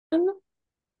Do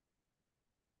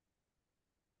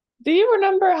you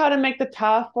remember how to make the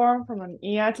ta form from an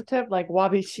e adjective like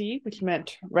wabishi, which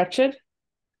meant wretched?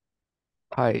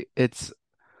 Hi, it's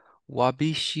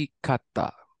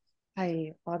wabishikata. は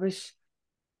い、わびし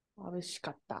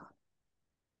かった.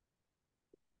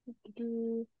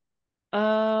 Can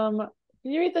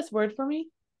you read this word for me?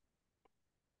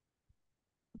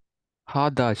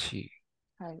 Hadashi.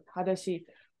 Hi, hadashi.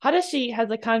 Hadashi has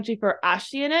a kanji for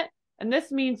ashi in it, and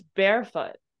this means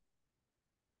barefoot.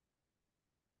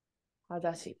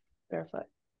 Hadashi, barefoot.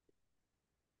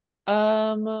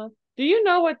 Do you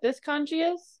know what this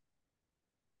kanji is?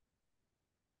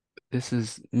 This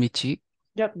is Michi.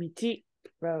 Yep, miti,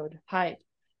 road. Hi.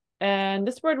 And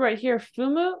this word right here,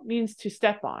 fumu, means to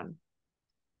step on.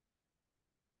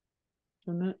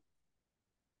 Fumu.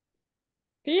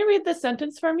 Can you read this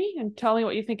sentence for me and tell me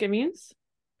what you think it means?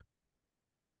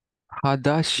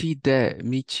 Hadashi de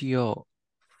michi o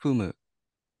fumu.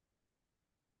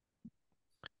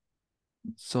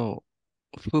 So,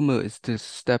 fumu is to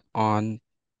step on.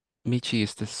 Michi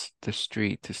is the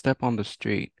street, to step on the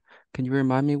street. Can you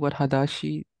remind me what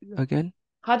hadashi again?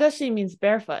 Hadashi means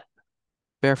barefoot.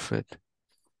 Barefoot.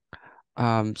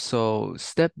 So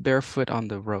step barefoot on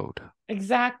the road.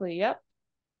 Exactly, yep.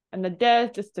 And the de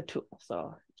is just a tool.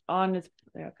 So on is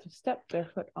they have to step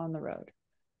barefoot on the road.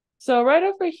 So right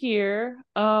over here,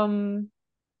 sorry,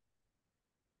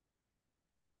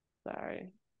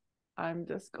 I'm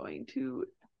just going to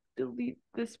delete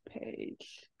this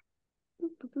page.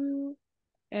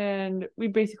 And we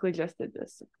basically just did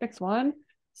this. Next one,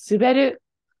 suberu.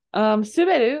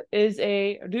 Suberu is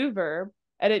a do verb,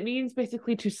 and it means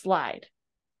basically to slide.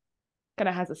 Kind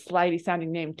of has a slidey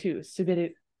sounding name too,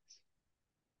 suberu.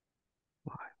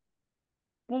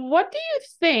 What do you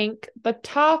think the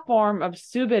ta form of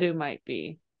suberu might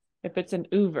be if it's an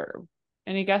u verb?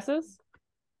 Any guesses?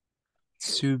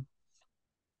 Subeta.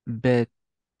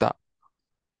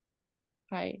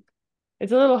 Hi.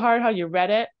 It's a little hard how you read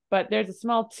it, but there's a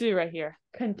small two right here.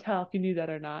 Couldn't tell if you knew that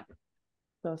or not.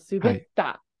 So Hi.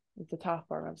 subeta is the ta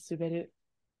form of suberu.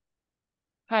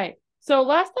 Hi. So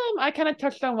last time I kind of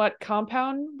touched on what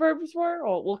compound verbs were,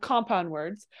 or well, compound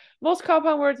words. Most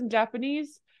compound words in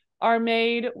Japanese are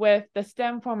made with the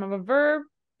stem form of a verb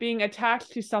being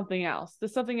attached to something else. The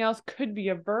something else could be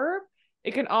a verb.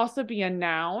 It can also be a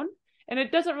noun, and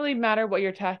it doesn't really matter what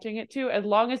you're attaching it to as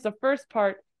long as the first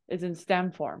part is in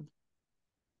stem form.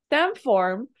 Stem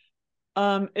form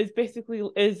is basically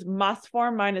is must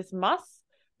form minus must,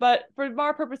 but for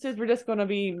more purposes, we're just going to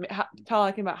be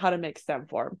talking about how to make stem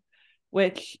form,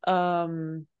 which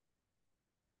for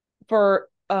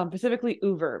specifically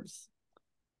u verbs.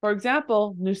 For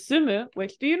example, nusumu,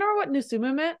 which do you know what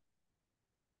nusumu meant?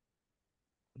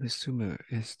 Misumu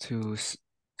is to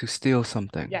steal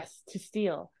something. Yes, to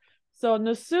steal. So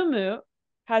nusumu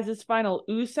has this final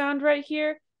u sound right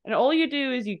here, and all you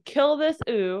do is you kill this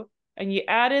u and you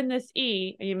add in this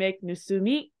e and you make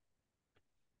nusumi.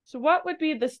 So what would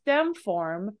be the stem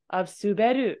form of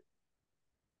suberu?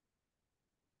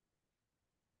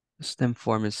 The stem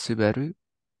form is suberu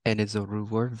and is a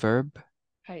reward verb,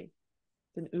 Hey,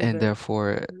 it's an u and verb.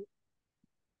 therefore it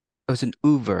was an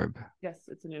u verb. Yes,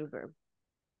 it's an u verb.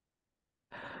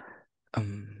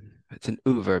 It's an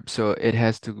u verb, so it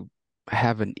has to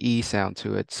have an e sound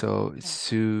to it. So Hey.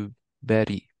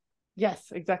 suberi.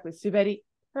 Yes, exactly. Suberi.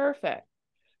 Perfect.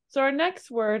 So our next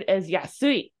word is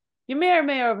yasui. You may or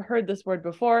may have heard this word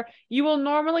before. You will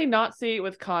normally not see it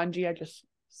with kanji. I just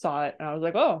saw it and I was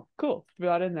like, oh, cool. Threw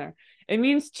that in there. It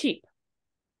means cheap.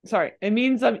 Sorry, it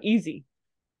means easy.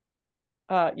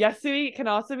 Yasui can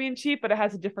also mean cheap, but it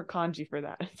has a different kanji for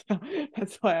that. So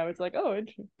that's why I was like, oh,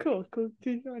 cool, cool,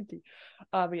 kanji.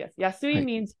 But yes, yasui Hi.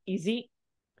 means easy.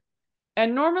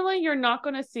 And normally you're not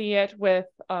going to see it with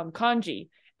kanji.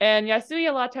 And yasui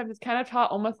a lot of times is kind of taught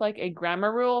almost like a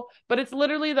grammar rule, but it's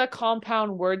literally the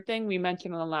compound word thing we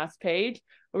mentioned on the last page,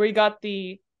 where we got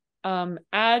the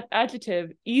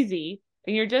adjective easy,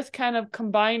 and you're just kind of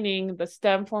combining the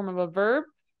stem form of a verb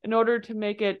in order to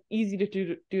make it easy to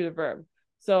do the verb.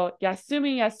 So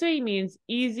yasui means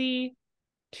easy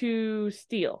to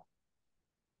steal.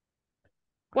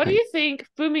 What do Hi. you think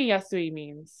fumi yasui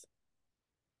means?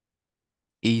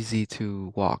 Easy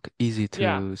to walk, easy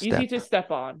Yeah, to easy step. to step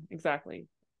on. Exactly.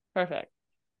 Perfect.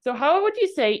 So, how would you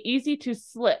say easy to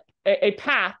slip? A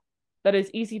path that is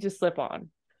easy to slip on.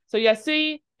 So,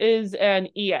 yasui is an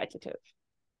e adjective.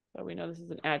 So, we know this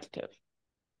is an adjective.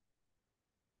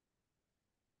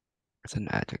 It's an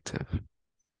adjective.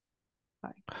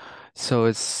 Hi. So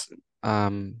it's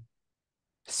um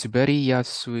suberi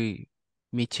yasui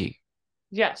michi.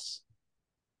 Yes.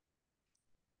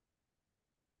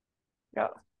 Yeah,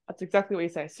 that's exactly what you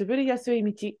say. 滑りやすい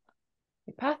道.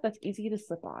 A path that's easy to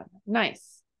slip on.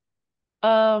 Nice.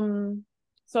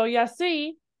 So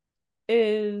yasui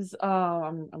is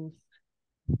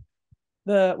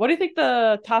the what do you think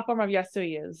the top form of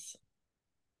yasui is?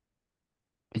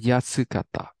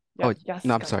 Yasukata. Oh, Yep,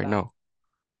 no, I'm sorry. yasukata. No.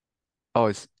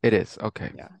 Oh, it is.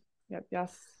 Okay. Yeah. Yep,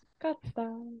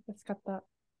 yasukata. Yasukata.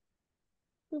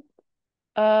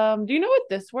 Do you know what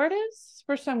this word is?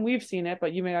 First time we've seen it,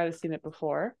 but you may not have seen it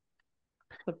before.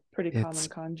 It's a pretty common It's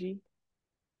kanji.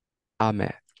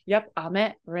 ame. Yep,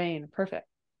 ame, rain. Perfect.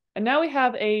 And now we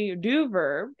have a do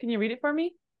verb. Can you read it for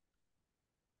me?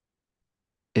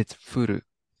 It's furu.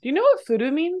 Do you know what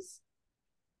furu means?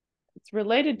 It's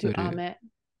related to Furu. ame.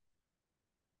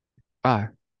 Ah,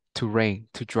 to rain,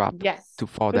 to drop, Yes. to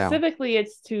fall down. Specifically,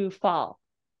 it's to fall.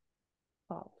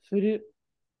 Fall. Furu.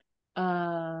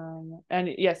 And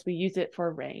yes, we use it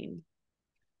for rain.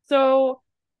 So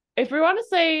if we want to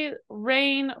say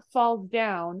rain falls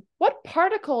down, what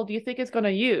particle do you think it's going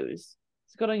to use?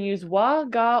 It's going to use wa,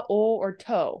 ga, o, or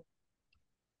to.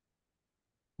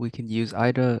 We can use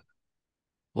either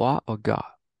wa or ga.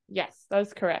 Yes,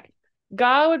 that's correct.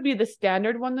 Ga would be the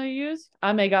standard one they use.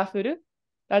 Ame ga furu.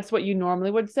 That's what you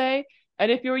normally would say.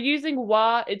 And if you're using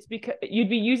wa, it's because you'd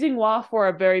be using wa for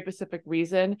a very specific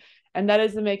reason. And that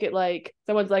is to make it like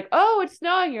someone's like, oh, it's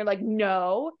snowing. You're like,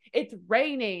 no, it's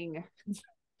raining.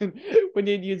 When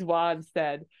you'd use wa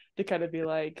instead to kind of be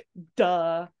like,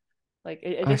 duh. Like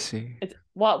it I just see. it's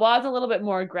wa is a little bit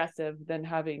more aggressive than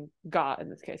having ga in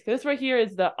this case. This right here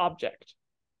is the object.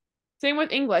 Same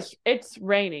with English. It's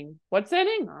raining. What's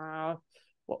raining?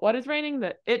 What is raining?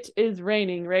 That it is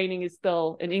raining. Raining is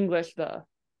still in English the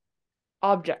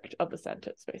object of the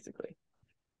sentence, basically.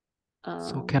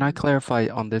 So can I clarify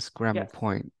on this grammar Yes.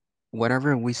 point?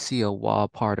 Whenever we see a wa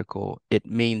particle, it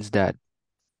means that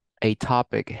a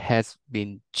topic has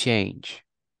been changed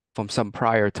from some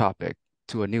prior topic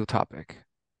to a new topic.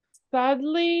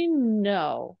 Sadly,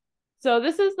 no. So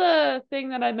this is the thing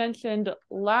that I mentioned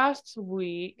last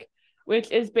week, which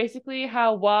is basically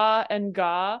how wa and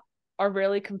ga are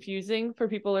really confusing for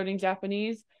people learning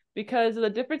Japanese because of the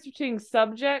difference between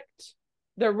subject,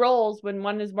 their roles when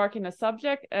one is marking a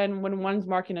subject and when one's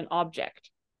marking an object.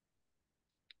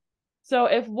 So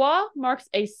if wa marks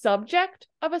a subject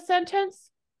of a sentence,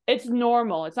 it's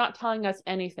normal. It's not telling us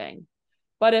anything.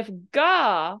 But if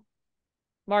ga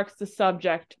marks the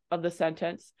subject of the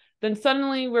sentence, then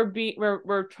suddenly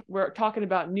we're talking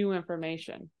about new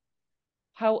information.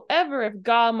 However, if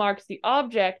ga marks the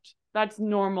object, that's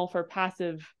normal for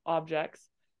passive objects.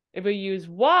 If we use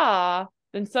wa,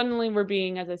 then suddenly we're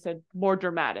being, as I said, more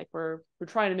dramatic. We're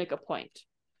trying to make a point.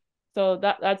 So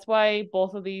that's why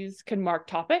both of these can mark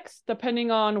topics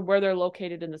depending on where they're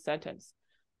located in the sentence.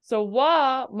 So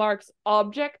wa marks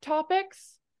object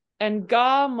topics and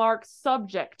ga marks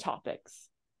subject topics.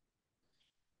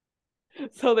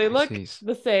 So they look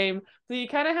the same. So you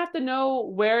kind of have to know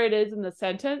where it is in the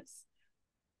sentence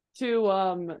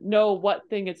to know what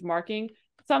thing it's marking.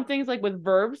 Some things like with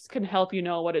verbs can help you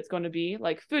know what it's going to be.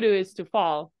 Like furu is to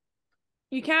fall.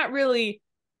 You can't really,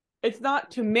 it's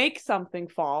not to make something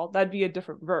fall. That'd be a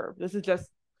different verb. This is just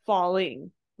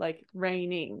falling, like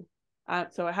raining.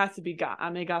 So it has to be ga,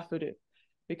 ame ga furu,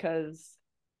 because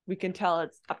we can tell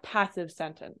it's a passive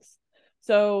sentence.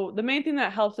 So the main thing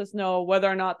that helps us know whether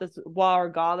or not this wa or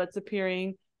ga that's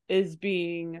appearing is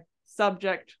being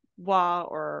subject wa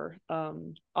or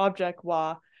object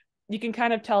wa, you can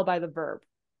kind of tell by the verb.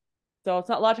 So it's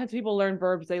not a lot of times people learn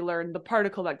verbs, they learn the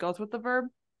particle that goes with the verb.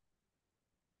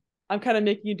 I'm kind of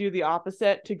making you do the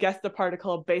opposite to guess the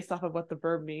particle based off of what the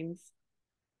verb means.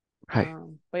 Right.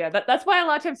 But yeah, that's why a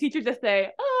lot of times teachers just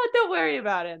say, "Oh, don't worry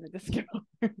about it," and they just go.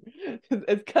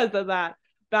 It's because of that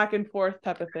back and forth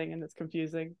type of thing, and it's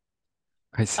confusing.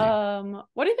 I see.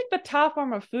 What do you think the ta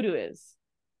form of furu is?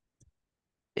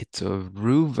 It's a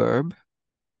ru verb.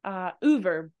 U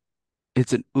verb.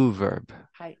 It's an u verb.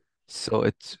 Hi. So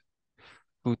it's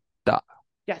futa.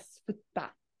 Yes, futa.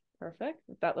 Perfect.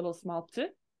 With that little small t.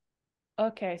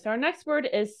 Okay, so our next word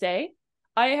is say.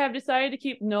 I have decided to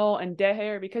keep no and de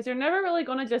here because you're never really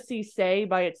going to just see say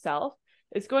by itself.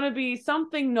 It's going to be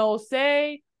something no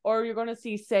say, or you're going to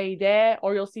see say de,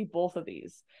 or you'll see both of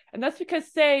these. And that's because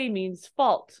say means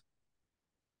fault.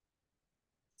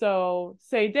 So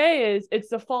say de is it's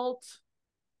the fault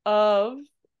of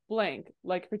blank.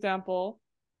 Like for example,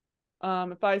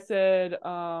 if I said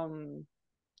watashi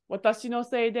no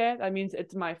sei de, that means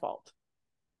it's my fault.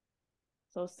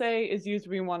 So say is used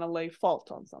when we want to lay fault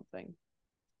on something.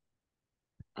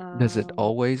 Does it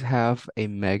always have a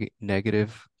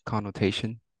negative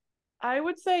connotation? I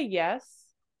would say yes.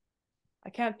 I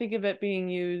can't think of it being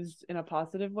used in a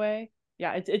positive way.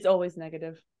 Yeah, it's always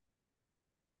negative.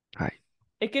 はい。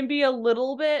It can be a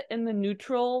little bit in the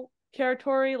neutral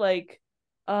territory, like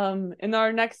in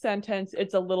our next sentence,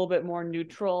 it's a little bit more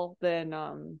neutral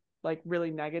than like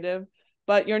really negative,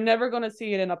 but you're never going to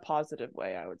see it in a positive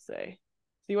way, I would say.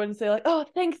 So you wouldn't say like, "Oh,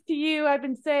 thanks to you, I've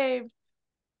been saved."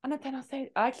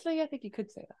 Actually, I think you could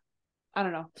say that. I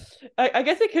don't know. I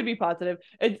guess it could be positive.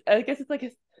 I guess it's like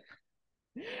a,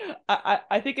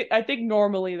 I think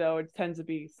normally though it tends to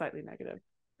be slightly negative.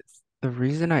 The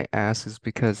reason I ask is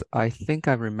because I think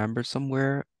I remember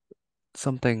somewhere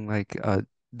something like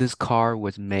this car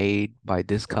was made by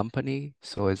this company.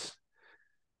 So it's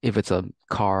if it's a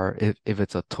car, if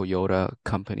it's a Toyota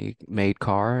company made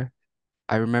car,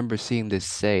 I remember seeing this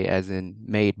say as in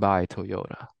made by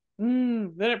Toyota.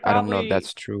 Then it I don't know if probably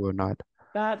that's true or not.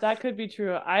 that could be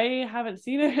true. I haven't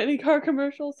seen any car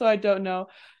commercial, so I don't know.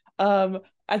 Um,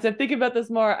 as I think about this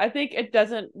more, I think it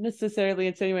doesn't necessarily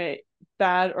insinuate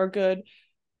bad or good.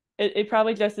 It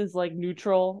probably just is like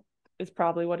neutral is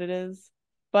probably what it is.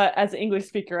 But as an English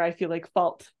speaker, I feel like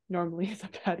fault normally is a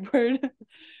bad word.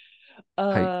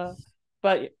 はい。uh,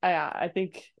 but I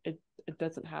think it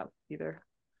doesn't have either.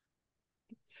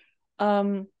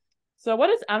 Um, so what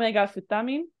does ame ga futta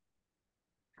mean?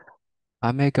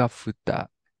 雨が降った。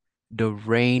The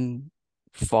rain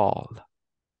fall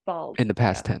Bald. in the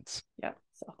Yeah. past tense. Yeah.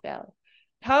 So fell.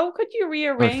 How could you Oh, it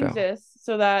rearrange fell. this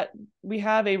so that we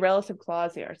have a relative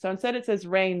clause here? So instead it says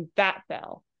rain that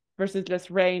fell versus just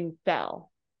rain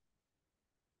fell.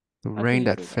 The How could rain you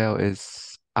that say that? fell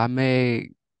is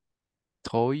雨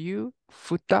toyu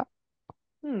futa.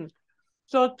 Hmm.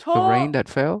 So The rain that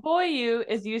fell. toyu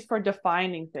is used for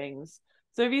defining things.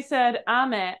 So if you said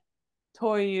ame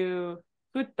toyu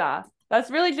futta, that's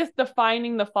really just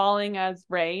defining the falling as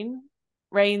rain,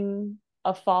 rain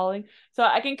of falling. So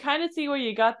I can kind of see where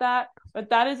you got that, but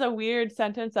that is a weird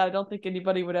sentence that I don't think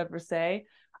anybody would ever say.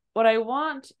 What I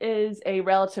want is a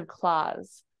relative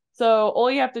clause. So all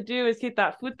you have to do is hit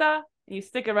that futa and you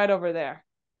stick it right over there.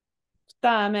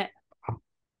 Futa ame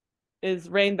is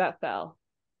rain that fell.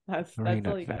 The rain That's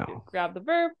all that you gotta do. fell. Grab the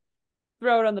verb,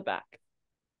 throw it on the back.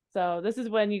 So this is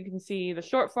when you can see the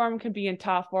short form can be in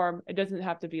ta form. It doesn't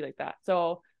have to be like that.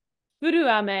 So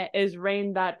furuame is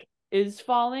rain that is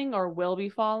falling or will be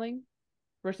falling,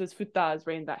 versus futta is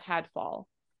rain that had fall.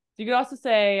 So you could also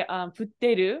say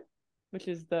futteru, which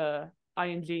is the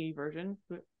ing version.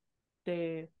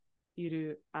 Futteru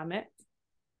ame.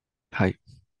 はい。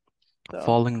So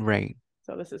Falling rain.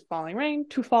 so this is falling rain,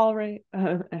 to fall rain.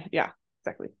 Yeah,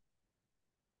 exactly.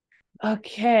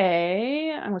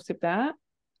 Okay, I'm gonna skip that.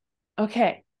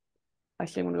 Okay,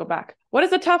 actually, I'm gonna go back. What is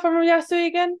the top form of Yasui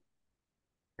again?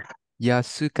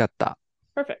 Yasukata.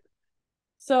 Perfect.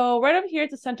 So right over here,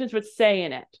 it's a sentence with say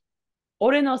in it.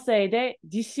 俺のせいで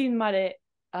自信まで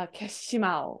消しし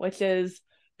まう, which is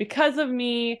because of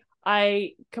me,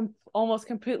 I almost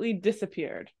completely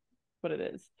disappeared. What it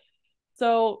is.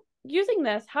 So using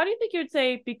this, how do you think you would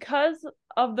say because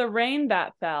of the rain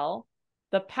that fell,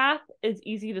 the path is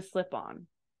easy to slip on?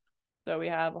 So we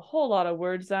have a whole lot of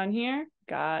words down here.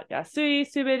 Got yasui,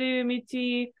 suberu,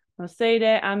 michi, no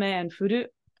seide, ame, and furu.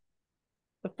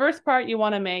 The first part you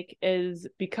want to make is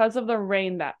because of the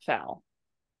rain that fell.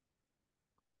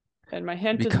 And my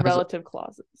hint is Because relative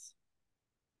clauses.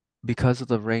 because of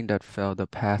the rain that fell, the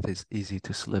path is easy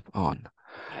to slip on.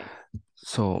 Nice.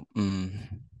 So, the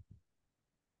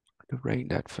rain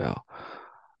that fell.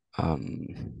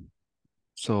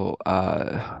 So,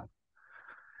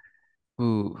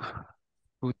 fu,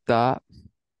 futa,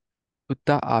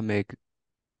 futa ame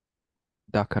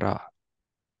dakara.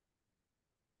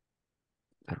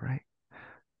 Is that right?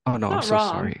 Oh It's no, I'm not so wrong.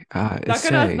 sorry. Dakara is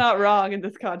Say, not wrong in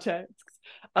this context.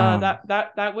 um,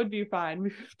 That would be fine,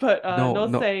 but no, no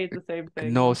no, say is the same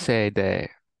thing. no say de,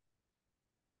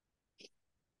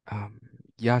 um,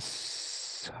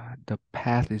 yes, the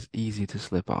path is easy to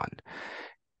slip on.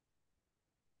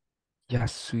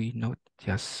 Yasui no,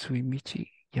 yasui michi,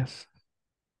 yes.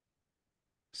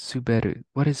 Suberu.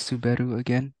 What is Suberu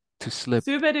again? To slip.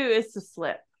 Suberu is to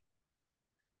slip.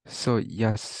 So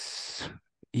yes,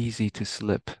 easy to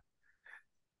slip.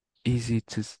 Easy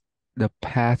to, the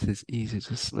path is easy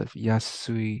to slip.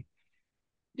 Yasui.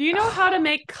 Do you know how to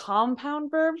make compound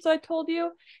verbs? I told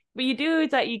you. What you do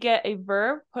is that you get a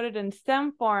verb, put it in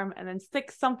stem form, and then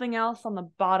stick something else on the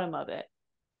bottom of it,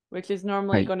 which is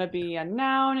normally Right. going to be a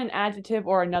noun, an adjective,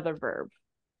 or another verb.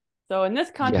 So in this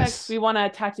context, we Yes. want to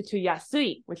attach it to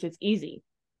yasui, which is easy.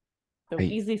 So Right.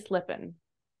 easy slipping.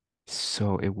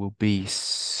 So it will be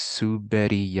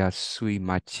Suberi Yasui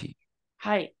Machi.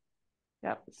 はい。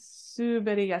Yep.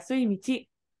 滑りやすい道.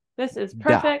 This is Da.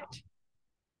 perfect.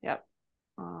 Yep.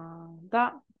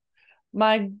 That.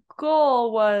 My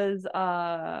goal was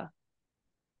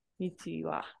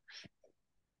Michiwa.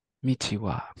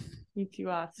 Michiwa.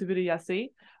 Michiwa suburu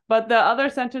yasui. But the other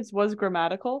sentence was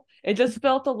grammatical. It just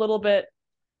felt a little bit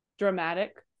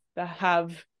dramatic to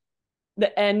have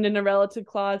the end in a relative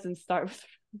clause and start with a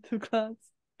relative clause.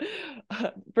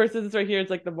 Versus this right here is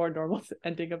like the more normal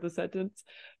ending of the sentence.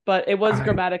 But it was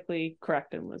grammatically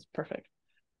correct and was perfect.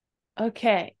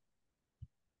 Okay.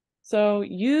 So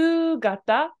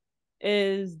yugata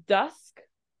is dusk.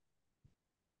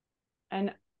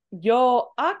 And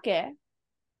yoake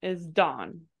is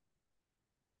dawn.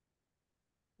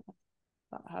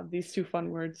 I have these two fun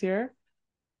words here.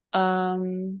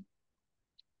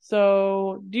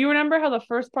 So do you remember how the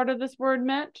first part of this word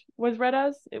was read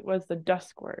as? It was the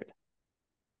dusk word.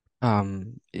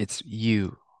 It's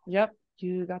you. Yep,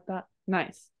 you got that.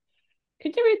 Nice.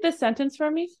 Could you read this sentence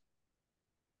for me?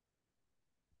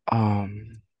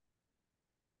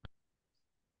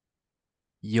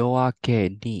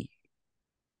 Yoake ni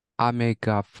ame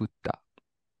ga futta.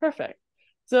 Perfect.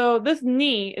 So this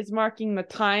ni is marking the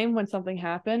time when something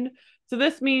happened. So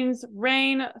this means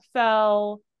rain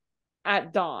fell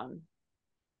at dawn.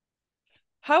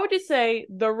 How would you say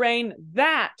the rain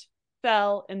that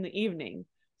fell in the evening?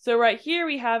 So right here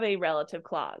we have a relative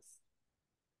clause.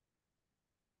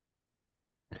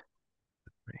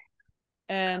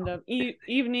 And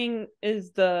evening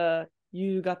is the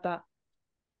yugata.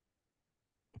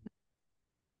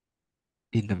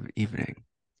 In the evening.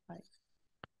 Right.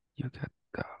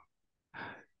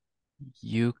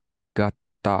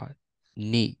 Yugata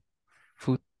ni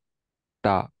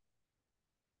futta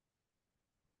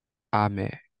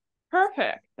ame.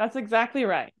 Perfect. That's exactly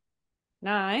right.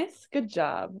 Nice. Good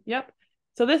job. Yep.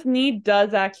 So this ni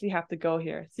does actually have to go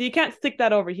here. So you can't stick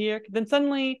that over here. Then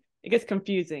suddenly it gets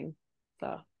confusing.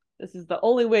 So this is the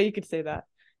only way you could say that.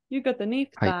 You got the ni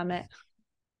futame.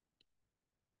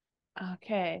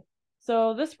 Okay.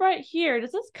 So this right here,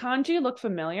 does this kanji look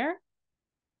familiar?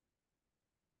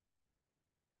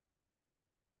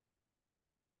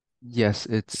 Yes,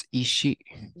 it's ishi.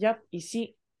 Yep,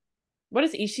 ishi. What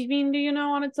does ishi mean, do you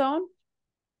know, on its own?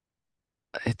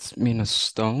 It's mean a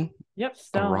stone, Yep, a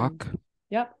stone. rock.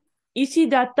 Yep.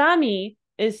 Ishidatami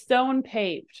is stone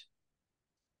paved.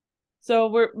 So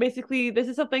we're basically, this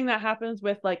is something that happens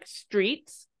with like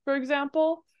streets, for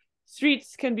example.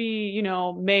 Streets can be,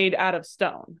 made out of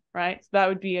stone, right? So that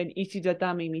would be an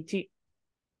ishidatami michi.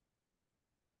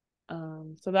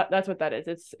 So that's what that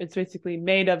is. It's basically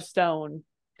made of stone,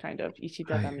 kind of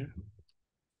ishidatami.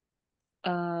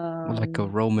 Like a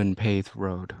Roman paved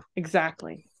road.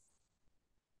 Exactly.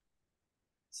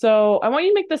 So I want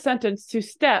you to make the sentence to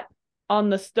step on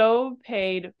the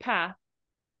stove-paved path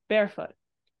barefoot.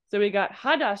 So we got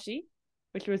hadashi,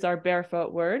 which was our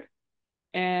barefoot word,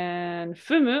 and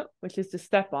fumu, which is to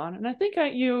step on. And I think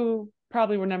you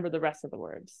probably remember the rest of the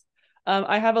words.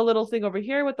 I have a little thing over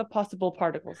here with the possible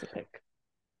particles to pick.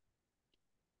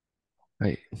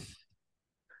 Right.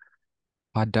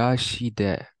 Hadashi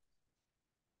de.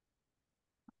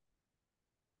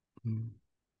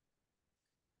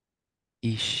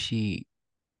 Ishi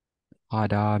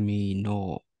hadami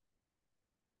no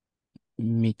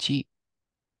michi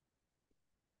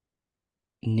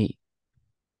ni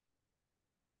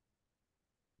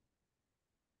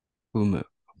fumu.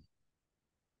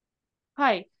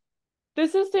 Hi.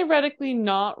 This is theoretically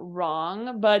not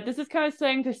wrong, but this is kind of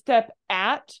saying to step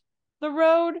at the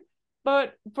road.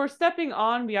 But for stepping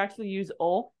on, we actually use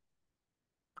o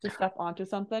to step onto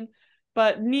something.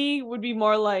 But ni would be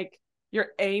more like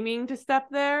you're aiming to step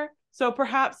there. So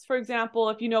perhaps, for example,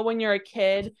 if when you're a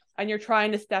kid and you're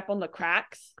trying to step on the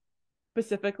cracks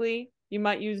specifically, you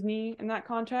might use ni in that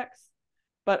context.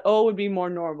 But o would be more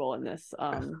normal in this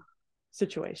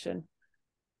situation.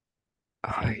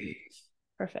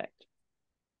 Perfect.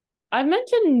 I've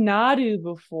mentioned naru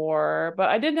before, but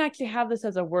I didn't actually have this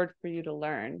as a word for you to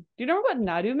learn. Do you know what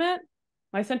naru meant?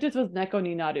 My sentence was neko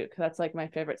ni naru, because that's like my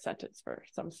favorite sentence for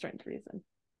some strange reason.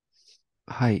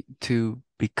 Hi, to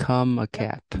become a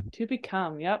cat. To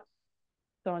become, yep.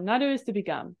 So naru is to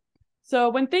become. So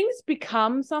when things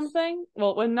become something,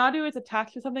 well, when naru is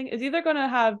attached to something, it's either going to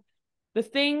have the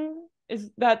thing is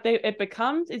that it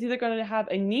becomes is either going to have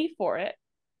a ni for it,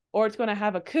 or it's going to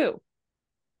have a ku.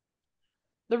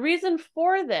 The reason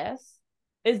for this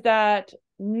is that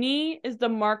ni is the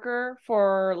marker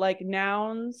for like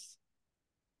nouns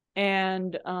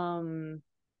and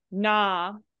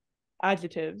na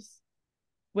adjectives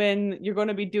when you're going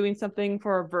to be doing something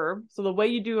for a verb. So the way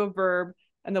you do a verb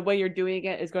and the way you're doing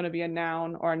it is going to be a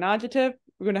noun or an adjective.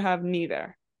 We're going to have ni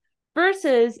there.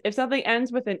 Versus if something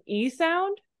ends with an E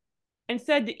sound,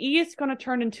 instead the E is going to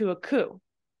turn into a ku.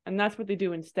 And that's what they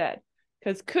do instead.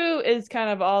 Because ku is kind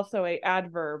of also a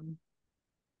adverb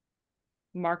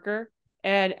marker.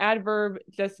 And adverb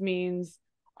just means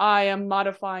I am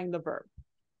modifying the verb.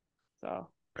 So,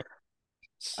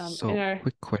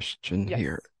 quick question yes.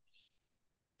 here.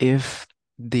 If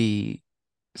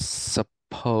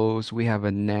suppose we have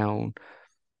a noun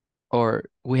or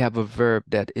we have a verb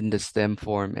that in the stem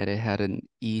form and it had an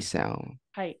E sound.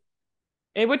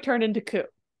 It would turn into ku.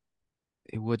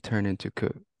 It would turn into ku.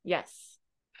 Yes.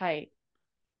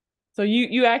 So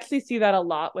you actually see that a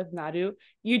lot with naru.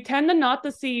 You tend to not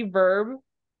to see verb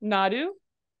naru.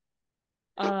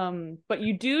 But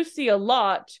you do see a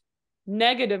lot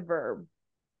negative verb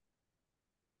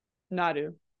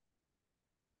naru.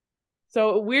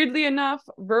 So weirdly enough,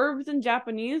 verbs in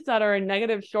Japanese that are in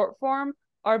negative short form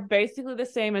are basically the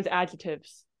same as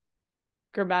adjectives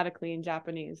grammatically in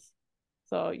Japanese.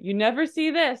 So you never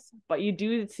see this, but you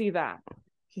do see that.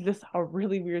 It's just a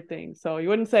really weird thing. So you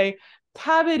wouldn't say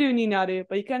taberu ni naru,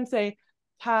 but you can say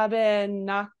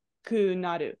tabenaku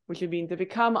naru, which would mean to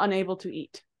become unable to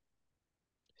eat.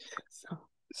 So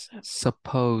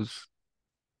suppose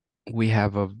we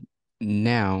have a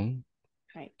noun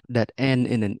that end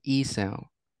in an E sound.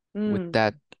 Would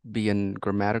that be in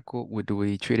grammatical? Would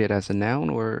we treat it as a noun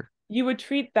or? You would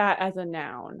treat that as a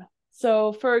noun.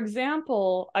 So for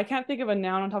example, I can't think of a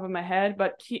noun on top of my head,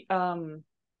 but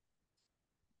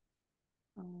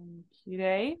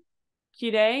kirei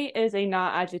is a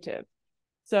not adjective.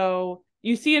 So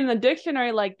you see it in the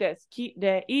dictionary like this,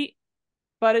 kirei,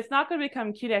 but it's not going to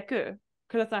become kireku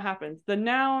because that's not happens. The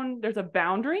noun, there's a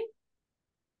boundary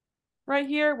right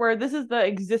here where this is the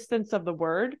existence of the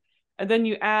word, and then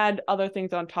you add other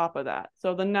things on top of that.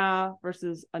 So the na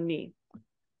versus a ni.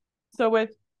 So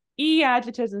with E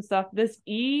adjectives and stuff, this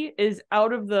E is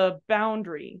out of the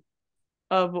boundary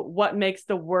of what makes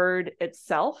the word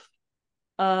itself.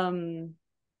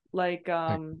 Like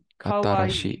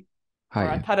kawaii or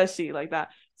atarashi, like that.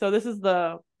 So this is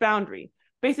the boundary.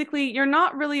 Basically, you're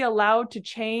not really allowed to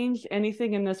change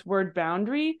anything in this word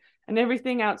boundary, and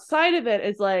everything outside of it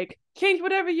is like, change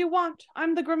whatever you want.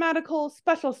 I'm the grammatical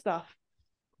special stuff.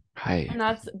 And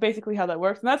that's basically how that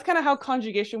works. And that's kind of how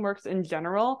conjugation works in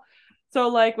general. So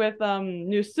like with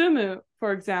nusumu,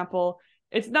 for example,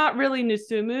 it's not really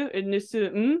nusumu, it's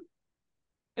nusumu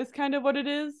is kind of what it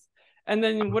is. And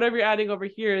then whatever you're adding over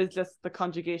here is just the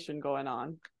conjugation going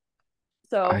on.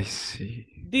 So I see.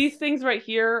 These things right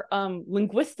here,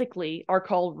 linguistically, are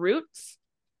called roots.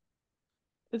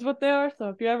 Is what they are. So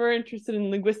if you're ever interested in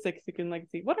linguistics, you can like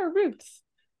see what are roots,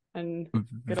 and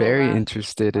get very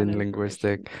interested in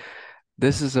linguistic.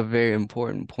 This is a very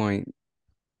important point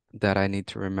that I need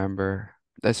to remember,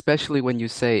 especially when you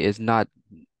say it's not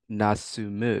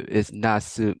nasumu, it's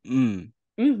nasum.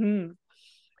 And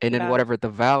then whatever the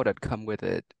vowel that come with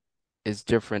it is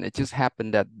different. It just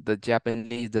happened that the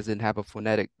Japanese doesn't have a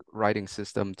phonetic writing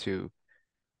system to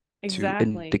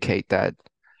indicate that.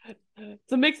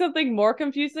 To make something more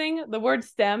confusing, the word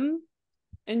stem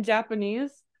in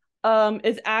Japanese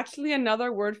is actually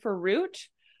another word for root,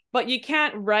 but you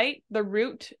can't write the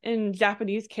root in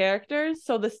Japanese characters.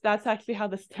 So that's actually how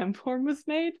the stem form was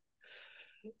made.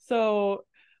 So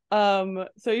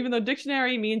even though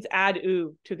dictionary means add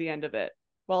u to the end of it,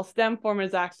 well, stem form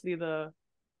is actually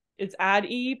it's add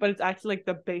e, but it's actually like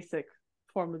the basic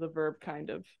form of the verb kind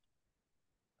of.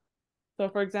 So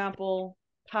for example,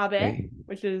 tabe,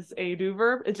 which is a do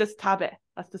verb, it's just tabe.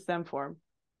 That's the stem form.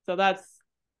 So that's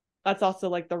also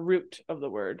like the root of the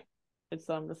word. It's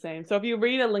the same. So if you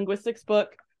read a linguistics book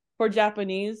for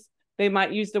Japanese, they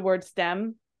might use the word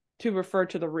stem to refer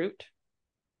to the root.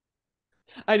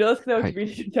 I know this because I was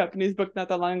reading a Japanese book not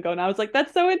that long ago, and I was like,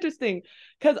 that's so interesting,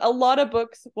 because a lot of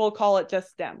books will call it just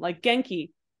stem. Like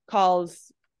Genki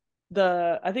calls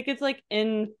I think it's like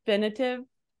infinitive.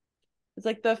 It's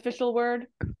like the official word,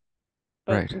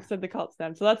 but instead they call it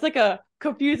stem. So that's like a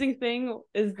confusing thing,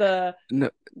 is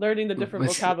learning the different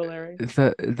vocabulary.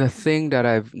 The thing that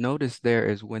I've noticed there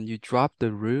is when you drop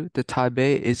the root, the tabe,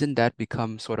 isn't that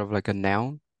become sort of like a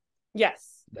noun?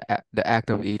 Yes. The act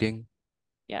of eating.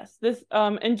 Yes. This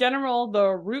in general, the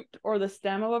root or the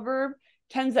stem of a verb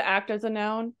tends to act as a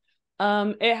noun.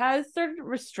 It has certain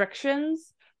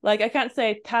restrictions. Like I can't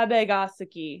say tabe ga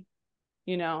suki,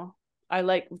 I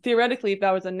like, theoretically, if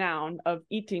that was a noun of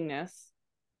eatingness,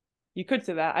 you could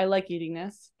say that I like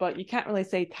eatingness, but you can't really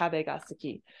say tabe ga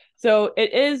suki. So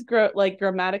it is like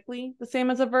grammatically the same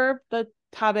as a verb, the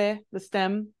tabe, the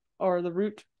stem or the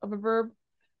root of a verb,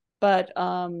 but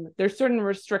there's certain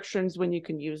restrictions when you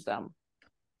can use them.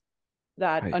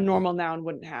 that Hi. a normal noun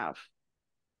wouldn't have.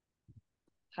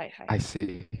 Hi, hi. I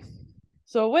see.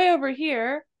 So way over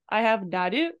here, I have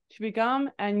naru to become,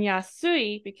 and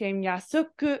yasui became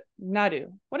yasuku naru.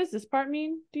 What does this part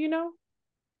mean? Do you know?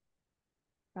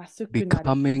 Yasuku naru.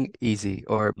 Becoming easy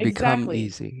or become Exactly.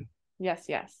 easy. Yes,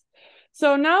 yes.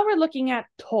 So now we're looking at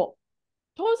to.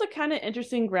 To is a kind of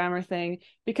interesting grammar thing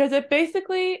because it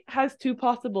basically has two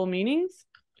possible meanings.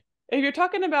 If you're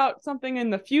talking about something in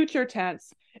the future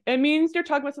tense, it means you're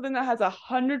talking about something that has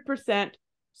 100%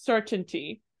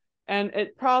 certainty, and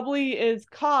it probably is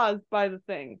caused by the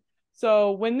thing.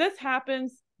 So when this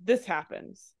happens,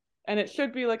 and it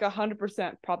should be like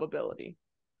 100% probability.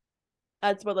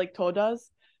 That's what like to does.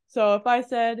 So if I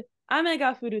said ame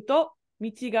ga furu to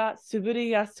michi ga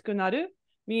suburi yasuku naru,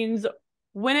 means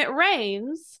when it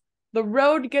rains, the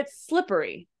road gets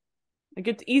slippery. It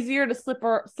gets easier to slip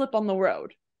on the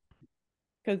road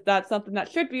because that's something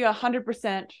that should be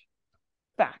 100%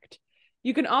 fact.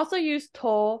 You can also use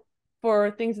to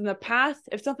for things in the past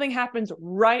if something happens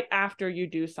right after you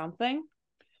do something.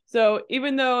 So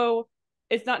even though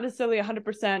it's not necessarily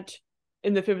 100%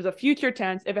 if it was a future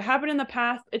tense, if it happened in the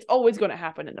past, it's always going to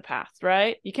happen in the past,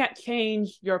 right? You can't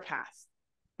change your past.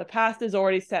 The past is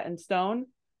already set in stone.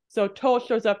 So to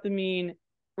shows up to mean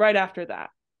right after that.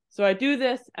 So I do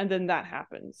this and then that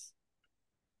happens.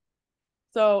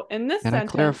 So in this Can I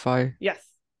sentence, clarify yes.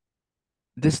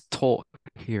 this to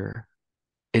here?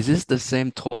 Is this the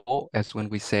same to as when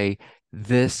we say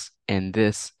this and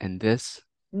this and this?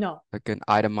 No. Like an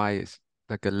itemized,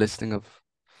 like a listing of.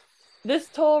 This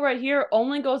to right here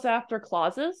only goes after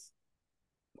clauses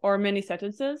or mini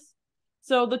sentences.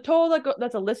 So the to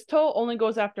that's a list to only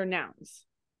goes after nouns.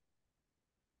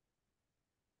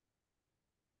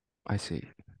 I see.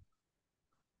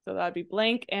 So that'd be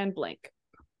blank and blank.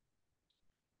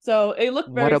 So it looked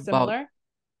What very about similar.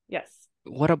 Yes.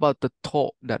 the to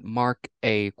that mark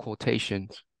a quotation?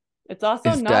 It's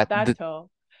also Is not that that the to.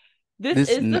 This this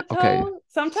is the okay? to.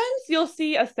 Sometimes you'll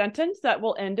see a sentence that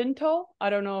will end in to. I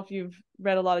don't know if you've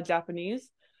read a lot of Japanese,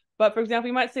 but for example,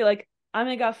 you might say like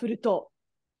ame ga furu to,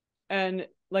 and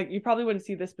like you probably wouldn't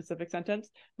see this specific sentence,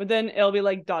 but then it'll be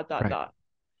like dot dot Right. dot.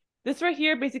 This right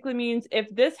here basically means if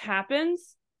this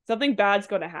happens, something bad's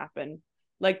going to happen.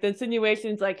 Like the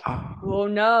insinuation is like, oh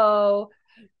no.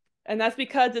 And that's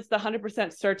because it's the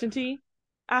 100% certainty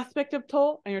aspect of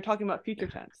to, and you're talking about future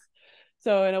tense.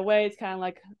 So in a way, it's kind of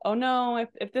like, oh no,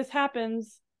 if this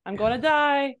happens, I'm going to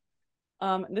die.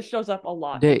 This shows up a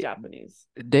lot in They Japanese.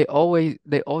 they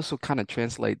also kind of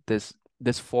translate this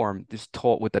form, this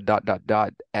to with the dot dot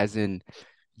dot, as in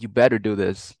you better do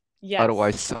this, Yes.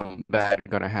 otherwise something bad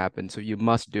gonna happen. So you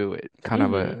must do it. Kind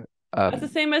of Mm-hmm. a That's the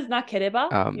same as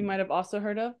nakereba. You um might have also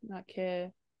heard of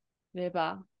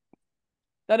nakereba.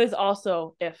 That is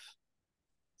also if.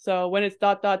 So when it's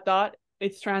dot dot dot,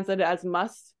 it's translated as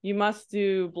must. You must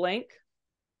do blank.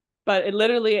 But it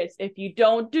literally is if you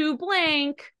don't do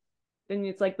blank, then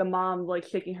it's like the mom like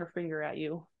shaking her finger at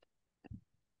you.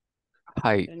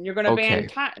 height. And you're gonna be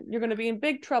Okay. in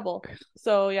big trouble.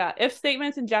 So yeah, if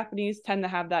statements in Japanese tend to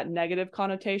have that negative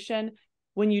connotation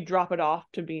when you drop it off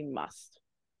to being must.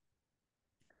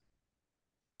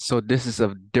 So this is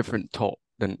a different to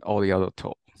than all the other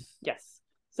to. Yes.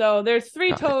 So there's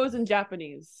three Got it. toes in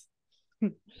Japanese.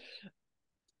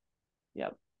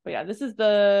 Yep. But yeah, this is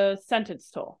the sentence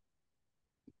to.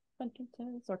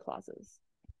 Sentences or clauses.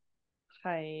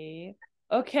 Hi.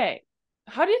 Okay.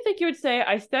 How do you think you would say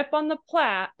I step on the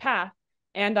path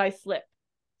and I slip?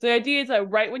 So the idea is that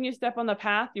right when you step on the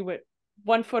path, you would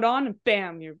 1 foot on and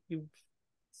bam, you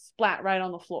splat right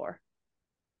on the floor.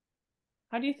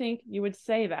 How do you think you would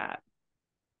say that?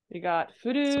 You got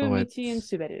furu, So michi, and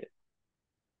it's suberu.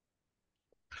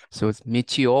 so it's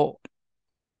michi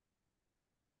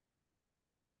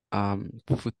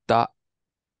futta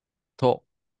to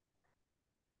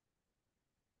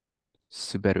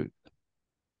suberu.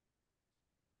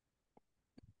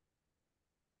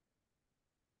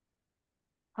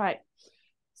 Hi.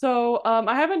 So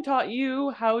I haven't taught you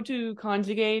how to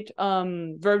conjugate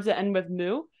verbs that end with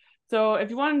mu. So if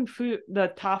you want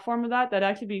the ta form of that, that'd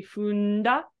actually be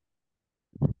funda.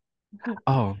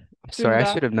 Oh, I'm sorry. I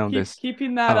Funda. should have known this.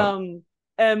 Keeping that Oh,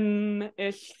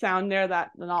 m-ish sound there,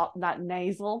 that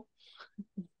nasal.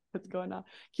 What's going on?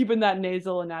 Keeping that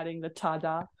nasal and adding the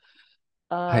ta-da.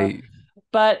 I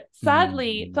But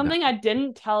sadly, no. something I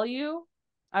didn't tell you,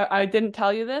 I didn't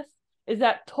tell you this, is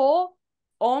that to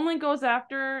only goes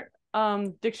after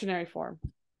dictionary form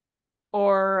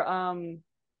or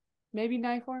maybe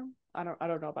knife form. I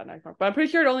don't know about knife form, but I'm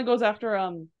pretty sure it only goes after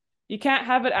you can't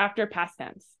have it after past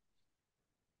tense.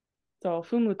 So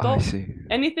fumu I to. see.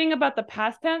 Anything about the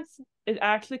past tense, it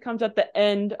actually comes at the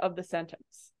end of the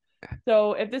sentence.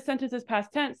 So if this sentence is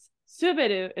past tense,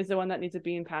 suberu is the one that needs to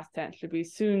be in past tense. Should be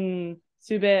sun,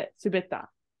 subeta.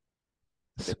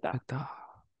 Subeta.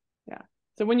 Yeah.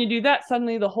 So when you do that,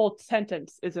 suddenly the whole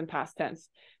sentence is in past tense,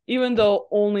 even though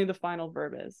only the final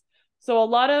verb is. So a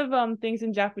lot of things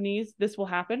in Japanese, this will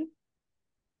happen.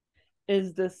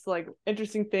 Is this like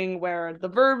interesting thing where the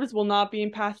verbs will not be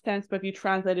in past tense, but if you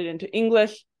translate it into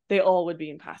English, they all would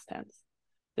be in past tense.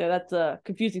 So that's a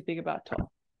confusing thing about to.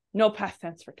 No past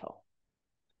tense for to.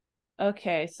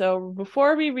 Okay, so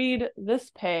before we read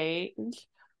this page,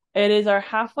 it is our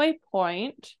halfway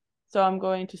point. So I'm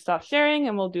going to stop sharing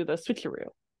and we'll do the switcheroo.